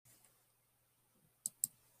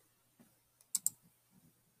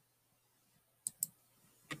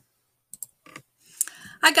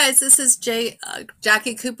Hi guys, this is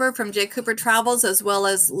Jackie Cooper from J Cooper Travels as well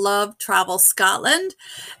as Love Travel Scotland.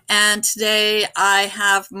 And today I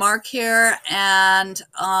have Mark here and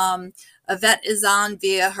Yvette is on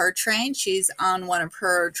via her train. She's on one of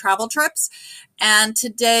her travel trips. And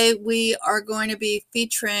today we are going to be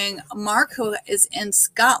featuring Mark, who is in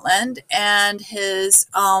Scotland, and his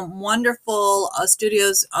wonderful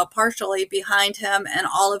studios partially behind him and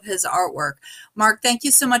all of his artwork. Mark, thank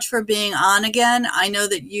you so much for being on again. I know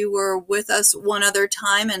that you were with us one other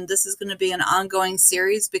time, and this is going to be an ongoing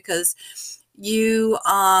series because you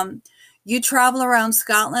you travel around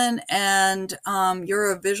Scotland and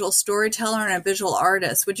you're a visual storyteller and a visual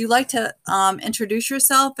artist. Would you like to introduce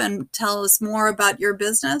yourself and tell us more about your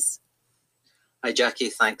business? Hi,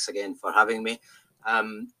 Jackie. Thanks again for having me.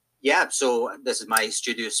 Yeah, so this is my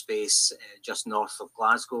studio space just north of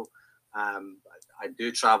Glasgow. I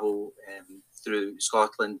do travel through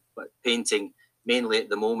Scotland, but painting mainly at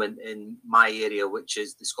the moment in my area, which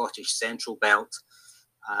is the Scottish Central Belt.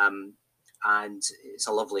 And it's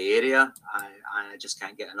a lovely area. I just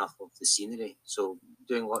can't get enough of the scenery. So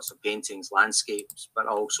doing lots of paintings, landscapes, but I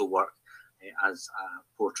also work as a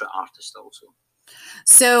portrait artist also.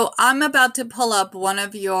 So I'm about to pull up one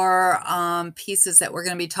of your pieces that we're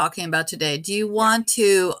going to be talking about today. Do you want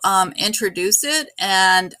to introduce it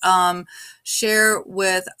and share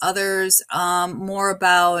with others more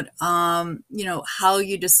about, how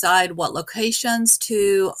you decide what locations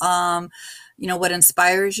to, what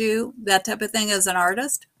inspires you, that type of thing as an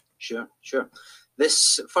artist? Sure, sure.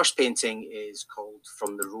 This first painting is called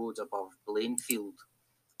From the Road Above Blainfield.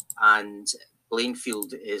 And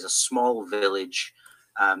Blainfield is a small village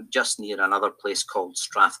just near another place called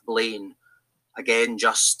Strathblain. Again,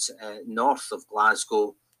 just north of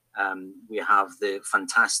Glasgow, we have the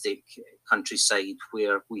fantastic countryside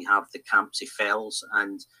where we have the Campsie Fells.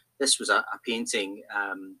 And this was a painting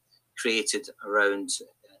created around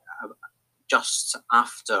just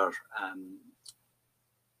after,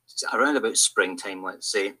 around about springtime,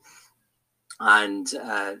 let's say. And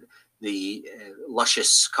the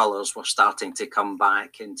luscious colours were starting to come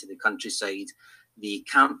back into the countryside. The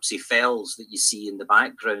Campsie Fells that you see in the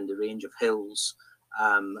background, the range of hills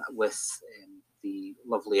with the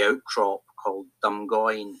lovely outcrop called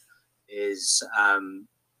Dumgoyne, is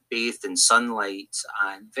bathed in sunlight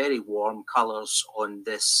and very warm colours on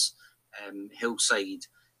this hillside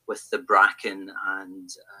with the bracken and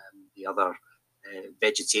the other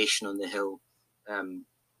vegetation on the hill.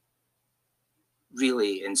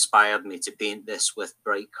 Really inspired me to paint this with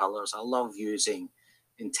bright colours. I love using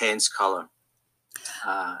intense colour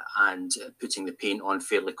and putting the paint on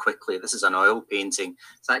fairly quickly. This is an oil painting.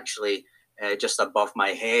 It's actually just above my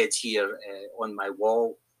head here on my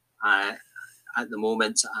wall at the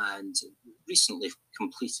moment and recently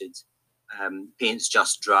completed. Paint's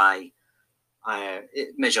just dry.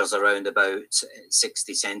 It measures around about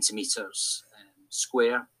 60 centimetres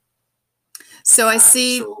square. So I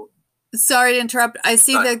see... Sorry to interrupt. I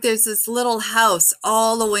see that there's this little house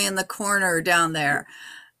all the way in the corner down there.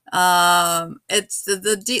 It's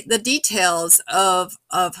the details of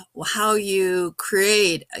how you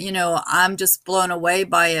create. I'm just blown away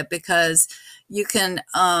by it because you can,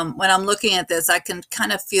 when I'm looking at this, I can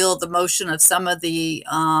kind of feel the motion of some of the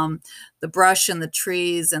brush and the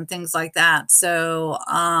trees and things like that. So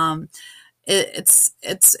it's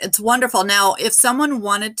wonderful. Now, if someone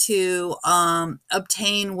wanted to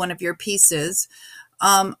obtain one of your pieces,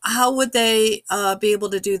 how would they be able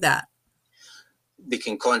to do that? They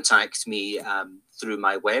can contact me through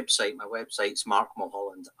my website. My website's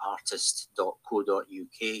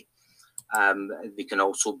markmulhollandartist.co.uk. They can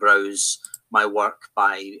also browse my work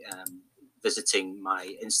by visiting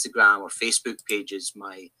my Instagram or Facebook pages.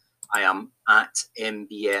 I am at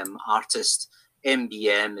MBM Artist.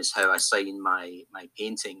 MBM is how I sign my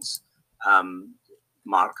paintings.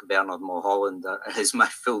 Mark Bernard Mulholland is my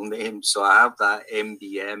full name, so I have that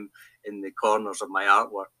MBM in the corners of my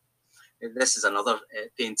artwork. This is another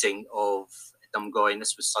painting of Dumgoyne.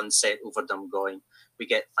 This was sunset over Dumgoyne. We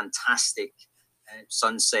get fantastic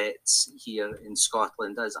sunsets here in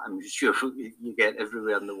Scotland, as I'm sure you get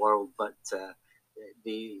everywhere in the world, but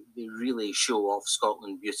they really show off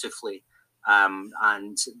Scotland beautifully.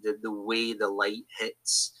 And the way the light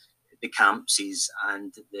hits the Campsies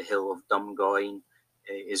and the hill of Dumgoyne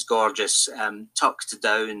is gorgeous. Tucked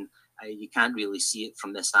down, you can't really see it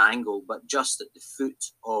from this angle, but just at the foot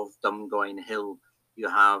of Dumgoyne Hill, you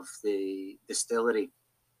have the distillery.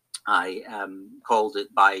 I called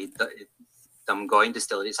it by Dumgoyne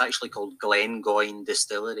Distillery. It's actually called Glengoyne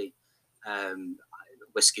Distillery,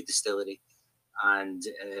 whiskey distillery, and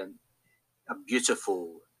a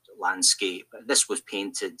beautiful landscape. This was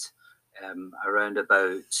painted around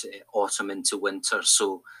about autumn into winter,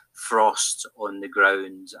 so frost on the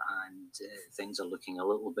ground, and things are looking a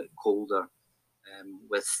little bit colder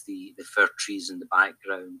with the fir trees in the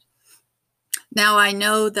background. Now, I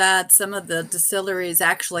know that some of the distilleries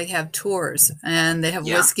actually have tours, and they have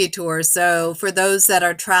whiskey tours. So for those that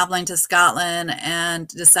are traveling to Scotland and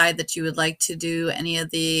decide that you would like to do any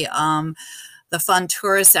of the fun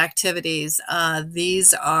tourist activities,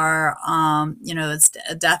 these are, it's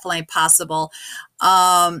definitely possible.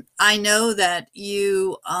 I know that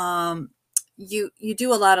you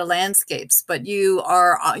do a lot of landscapes, but you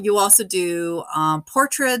also do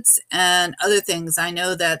portraits and other things. I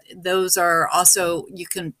know that those are also,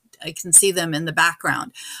 I can see them in the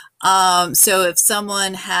background. So if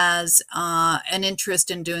someone has an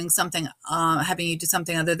interest in doing something, having you do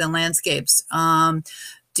something other than landscapes,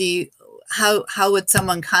 how would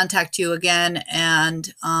someone contact you again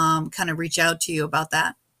and kind of reach out to you about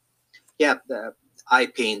that? Yeah, I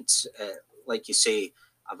paint, like you say,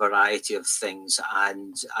 a variety of things,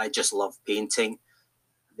 and I just love painting.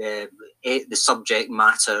 The subject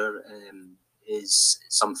matter is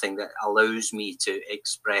something that allows me to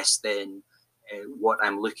express then what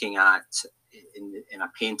I'm looking at in a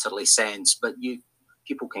painterly sense. But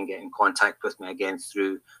people can get in contact with me again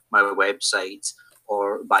through my website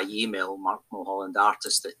or by email,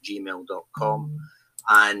 markmulhollandartist@gmail.com,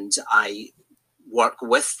 and I work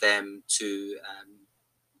with them to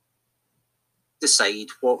decide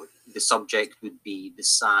what the subject would be, the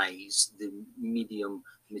size, the medium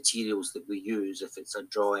materials that we use, if it's a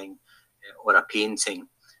drawing or a painting.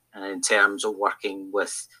 And in terms of working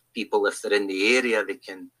with people, if they're in the area, they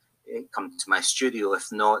can come to my studio.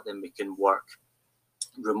 If not, then we can work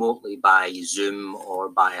remotely by Zoom or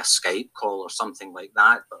by a Skype call or something like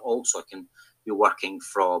that. But also I can be working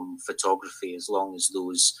from photography, as long as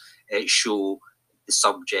those show the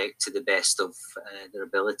subject to the best of their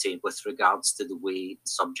ability with regards to the way the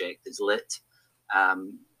subject is lit.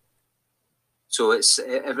 So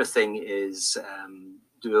everything is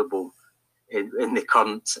doable in the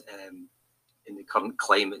current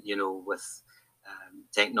climate. With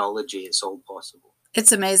technology, it's all possible.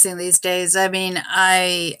 It's amazing these days. I mean,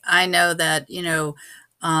 I know that,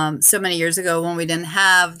 so many years ago, when we didn't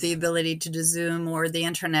have the ability to do Zoom or the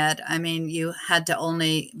internet, I mean, you had to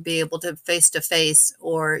only be able to face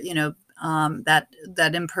or,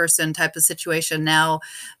 that in-person type of situation. Now,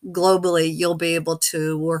 globally, you'll be able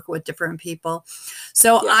to work with different people.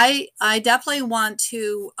 So yeah. I definitely want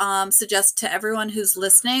to suggest to everyone who's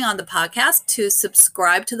listening on the podcast to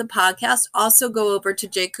subscribe to the podcast. Also go over to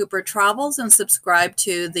J. Cooper Travels and subscribe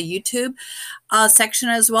to the YouTube section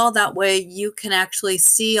as well. That way you can actually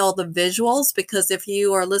see all the visuals, because if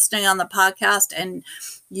you are listening on the podcast and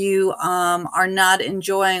you are not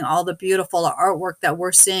enjoying all the beautiful artwork that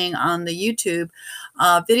we're seeing on the YouTube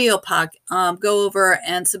video go over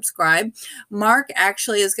and subscribe. Mark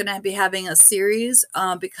actually is going to be having a series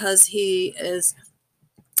because he is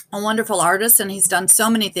a wonderful artist and he's done so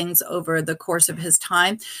many things over the course of his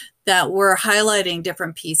time that we're highlighting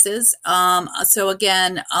different pieces. So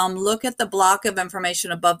again, look at the block of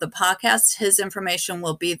information above the podcast. His information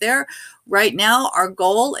will be there. Right now, our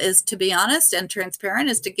goal is, to be honest and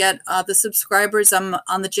transparent, is to get the subscribers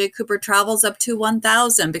on the J. Cooper Travels up to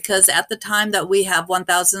 1,000, because at the time that we have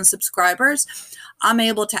 1,000 subscribers, I'm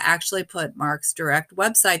able to actually put Mark's direct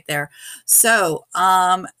website there. So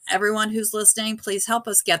everyone who's listening, please help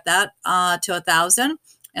us get that to 1,000.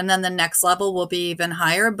 And then the next level will be even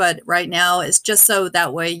higher. But right now, it's just so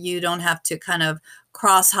that way you don't have to kind of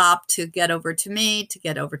cross hop to get over to me, to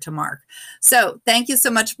get over to Mark. So thank you so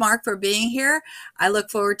much, Mark, for being here. I look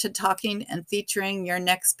forward to talking and featuring your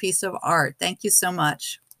next piece of art. Thank you so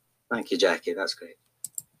much. Thank you, Jackie. That's great.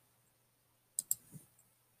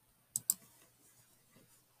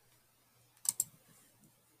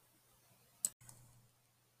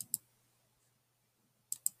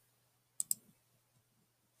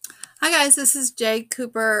 Hi guys, this is J.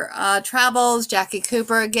 Cooper Travels, Jackie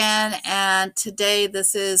Cooper again, and today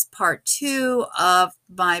this is part 2 of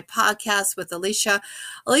my podcast with Alicia.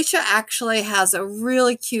 Alicia actually has a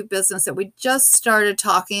really cute business that we just started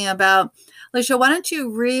talking about. Alicia, why don't you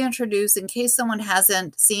reintroduce, in case someone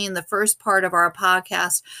hasn't seen the first part of our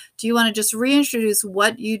podcast, do you want to just reintroduce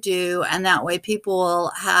what you do, and that way people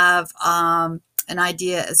will have an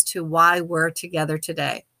idea as to why we're together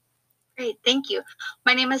today? Great, thank you.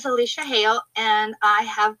 My name is Alicia Hale, and I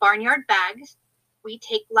have Barnyard Bags. We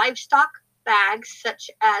take livestock bags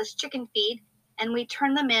such as chicken feed, and we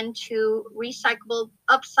turn them into recyclable,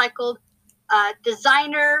 upcycled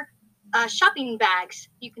designer shopping bags.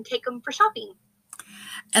 You can take them for shopping.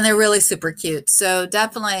 And they're really super cute. So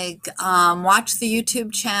definitely watch the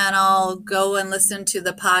YouTube channel, go and listen to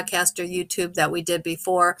the podcast or YouTube that we did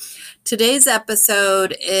before. Today's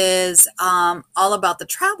episode is all about the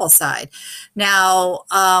travel side. Now,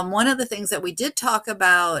 one of the things that we did talk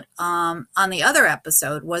about on the other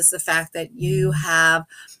episode was the fact that you have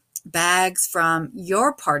bags from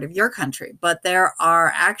your part of your country, but there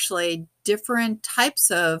are actually different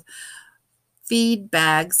types of feed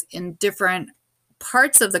bags in different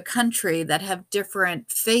parts of the country that have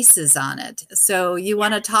different faces on it. So you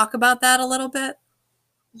want to talk about that a little bit?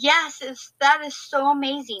 Yes, that is so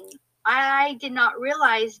amazing. I did not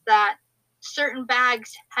realize that certain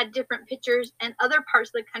bags had different pictures and other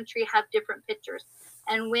parts of the country have different pictures.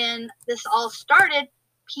 And when this all started,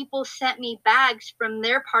 people sent me bags from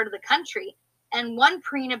their part of the country. And one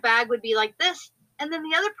Purina bag would be like this, and then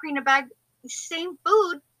the other Purina bag, same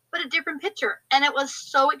food, but a different picture. And it was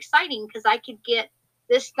so exciting because I could get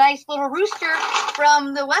this nice little rooster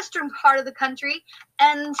from the western part of the country,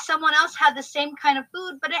 and someone else had the same kind of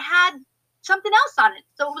food, but it had something else on it.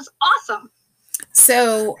 So it was awesome.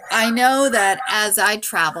 So I know that as I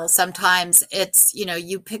travel, sometimes it's,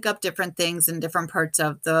 you pick up different things in different parts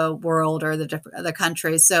of the world or the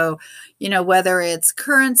country. So, whether it's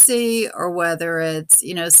currency or whether it's,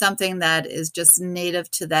 something that is just native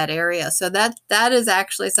to that area. So that is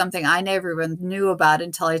actually something I never even knew about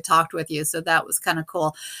until I talked with you. So that was kind of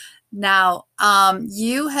cool. Now,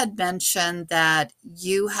 you had mentioned that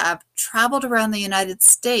you have traveled around the United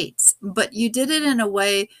States, but you did it in a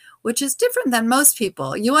way which is different than most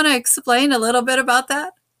people. You want to explain a little bit about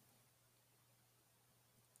that?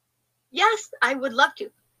 Yes, I would love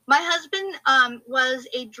to. My husband was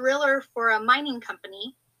a driller for a mining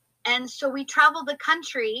company, and so we traveled the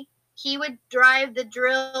country. He would drive the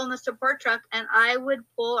drill and the support truck, and I would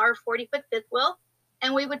pull our 40-foot fifth wheel,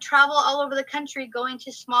 and we would travel all over the country, going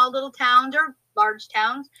to small little towns or large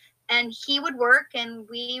towns, and he would work, and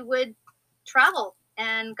we would travel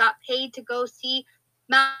and got paid to go see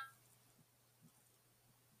Mount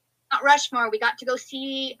Rushmore. We got to go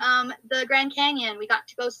see the Grand Canyon. We got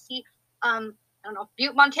to go see,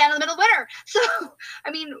 Butte, Montana in the middle of winter. So, I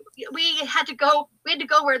mean, we had to go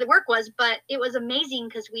where the work was, but it was amazing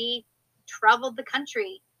because we traveled the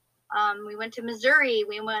country. We went to Missouri.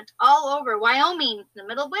 We went all over Wyoming in the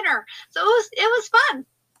middle of winter. So it was fun.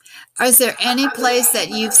 Is there any place that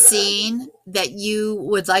you've seen that you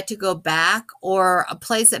would like to go back, or a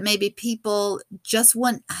place that maybe people just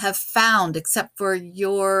wouldn't have found except for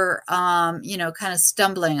your, kind of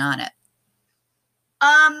stumbling on it?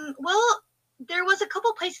 Well, there was a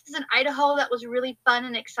couple places in Idaho that was really fun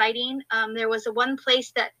and exciting. There was one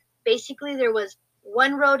place that basically there was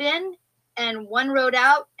one road in and one road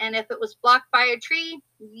out, and if it was blocked by a tree,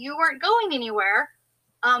 you weren't going anywhere.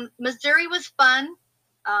 Missouri was fun.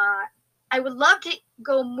 I would love to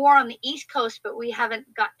go more on the East Coast, but we haven't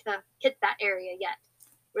got to hit that area yet.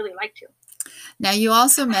 Really like to. Now, you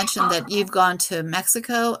also mentioned that you've gone to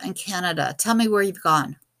Mexico and Canada. Tell me where you've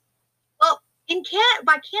gone. Well,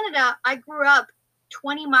 by Canada, I grew up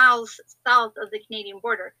 20 miles south of the Canadian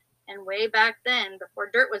border. And way back then,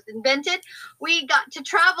 before dirt was invented, we got to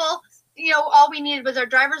travel. All we needed was our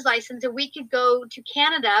driver's license, and we could go to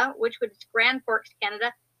Canada, which was Grand Forks,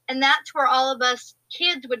 Canada. And that's where all of us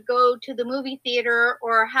kids would go to the movie theater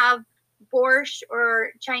or have borscht or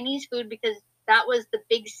Chinese food, because that was the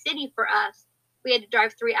big city for us. We had to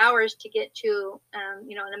drive 3 hours to get to,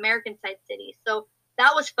 an American-sized city. So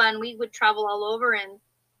that was fun. We would travel all over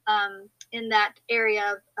in that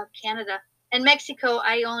area of Canada. And Mexico,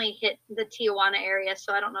 I only hit the Tijuana area,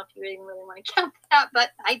 so I don't know if you even really want to count that, but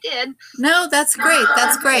I did. No, that's great.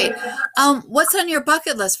 That's great. What's on your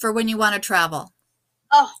bucket list for when you want to travel?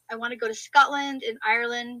 Oh, I want to go to Scotland and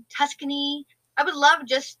Ireland, Tuscany. I would love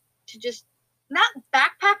to not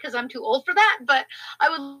backpack because I'm too old for that, but I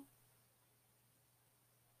would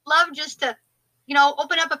love just to,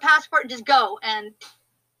 open up a passport and just go and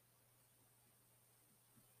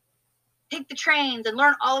take the trains and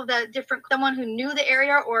learn all of the different, someone who knew the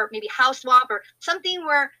area, or maybe house swap or something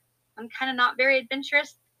where I'm kind of not very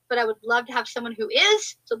adventurous, but I would love to have someone who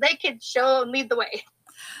is, so they could show and lead the way.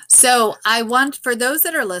 So I want, for those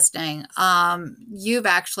that are listening, you've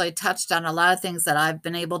actually touched on a lot of things that I've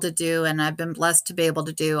been able to do, and I've been blessed to be able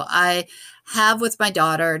to do. I have, with my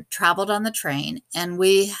daughter, traveled on the train, and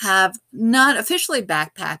we have not officially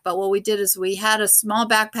backpacked, but what we did is we had a small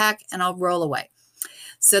backpack and a rollaway.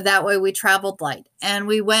 So that way we traveled light, and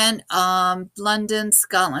we went London,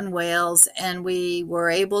 Scotland, Wales, and we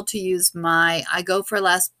were able to use I go for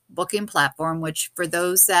less booking platform, which for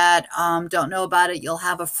those that don't know about it, you'll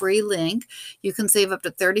have a free link. You can save up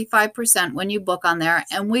to 35% when you book on there.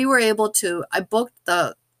 And we were able to, I booked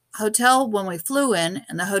the hotel when we flew in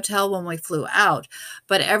and the hotel when we flew out,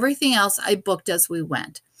 but everything else I booked as we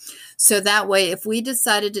went. So that way, if we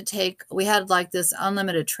decided to take, we had like this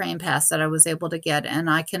unlimited train pass that I was able to get, and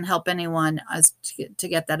I can help anyone to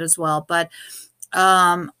get that as well. But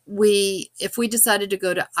if we decided to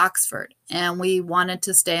go to Oxford and we wanted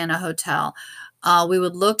to stay in a hotel, we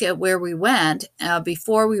would look at where we went.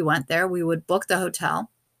 Before we went there, we would book the hotel.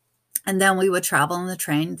 And then we would travel on the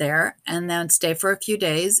train there and then stay for a few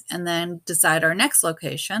days and then decide our next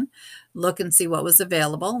location, look and see what was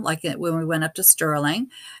available, like when we went up to Stirling,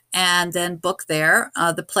 and then book there.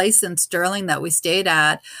 The place in Stirling that we stayed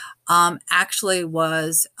at actually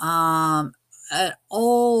was an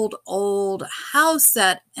old house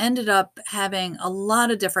that ended up having a lot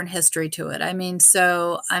of different history to it.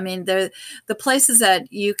 The places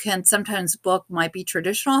that you can sometimes book might be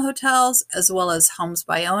traditional hotels as well as homes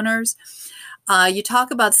by owners. You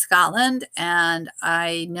talk about Scotland, and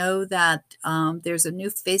I know that there's a new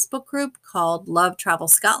Facebook group called Love Travel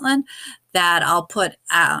Scotland that I'll put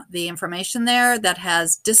the information there that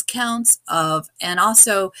has discounts and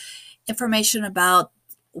also information about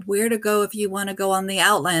where to go if you want to go on the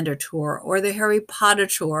Outlander tour or the Harry Potter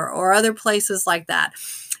tour or other places like that.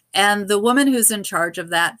 And the woman who's in charge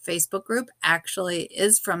of that Facebook group actually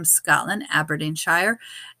is from Scotland, Aberdeenshire.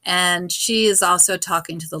 And she is also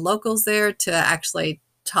talking to the locals there to actually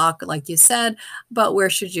talk, like you said, about where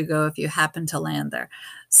should you go if you happen to land there.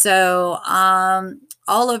 So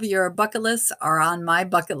all of your bucket lists are on my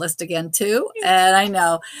bucket list again, too. And I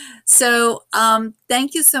know. So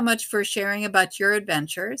thank you so much for sharing about your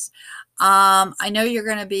adventures. I know you're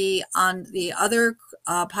going to be on the other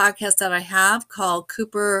podcast that I have called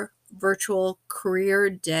Cooper Virtual Career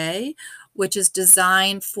Day, which is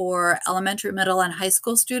designed for elementary, middle, and high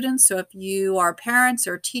school students. So if you are parents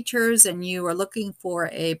or teachers and you are looking for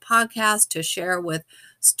a podcast to share with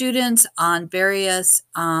students on various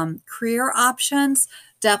career options,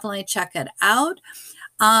 definitely check it out.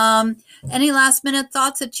 Any last minute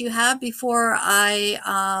thoughts that you have before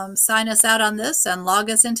I sign us out on this and log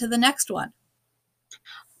us into the next one?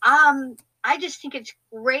 I just think it's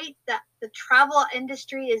great that the travel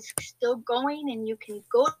industry is still going and you can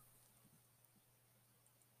go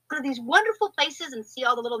to these wonderful places and see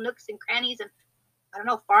all the little nooks and crannies and, I don't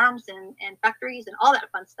know, farms and factories and all that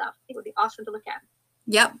fun stuff. I think it would be awesome to look at.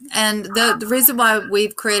 Yep. And the reason why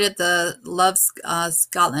we've created the Love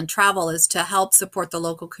Scotland Travel is to help support the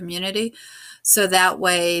local community. So that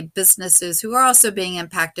way businesses who are also being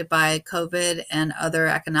impacted by COVID and other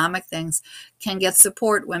economic things can get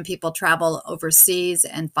support when people travel overseas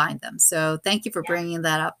and find them. So thank you for bringing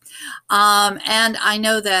that up. And I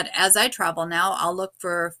know that as I travel now, I'll look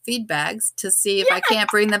for feed bags to see if I can't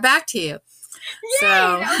bring them back to you. Yay!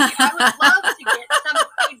 I would love to get some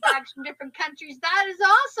feedback from different countries. That is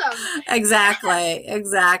awesome.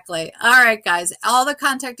 Exactly. All right, guys. All the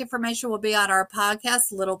contact information will be on our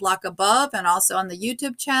podcast, Little Block Above, and also on the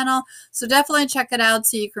YouTube channel. So definitely check it out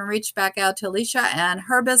so you can reach back out to Alicia and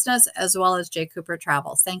her business as well as J. Cooper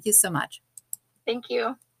Travels. Thank you so much. Thank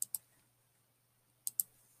you.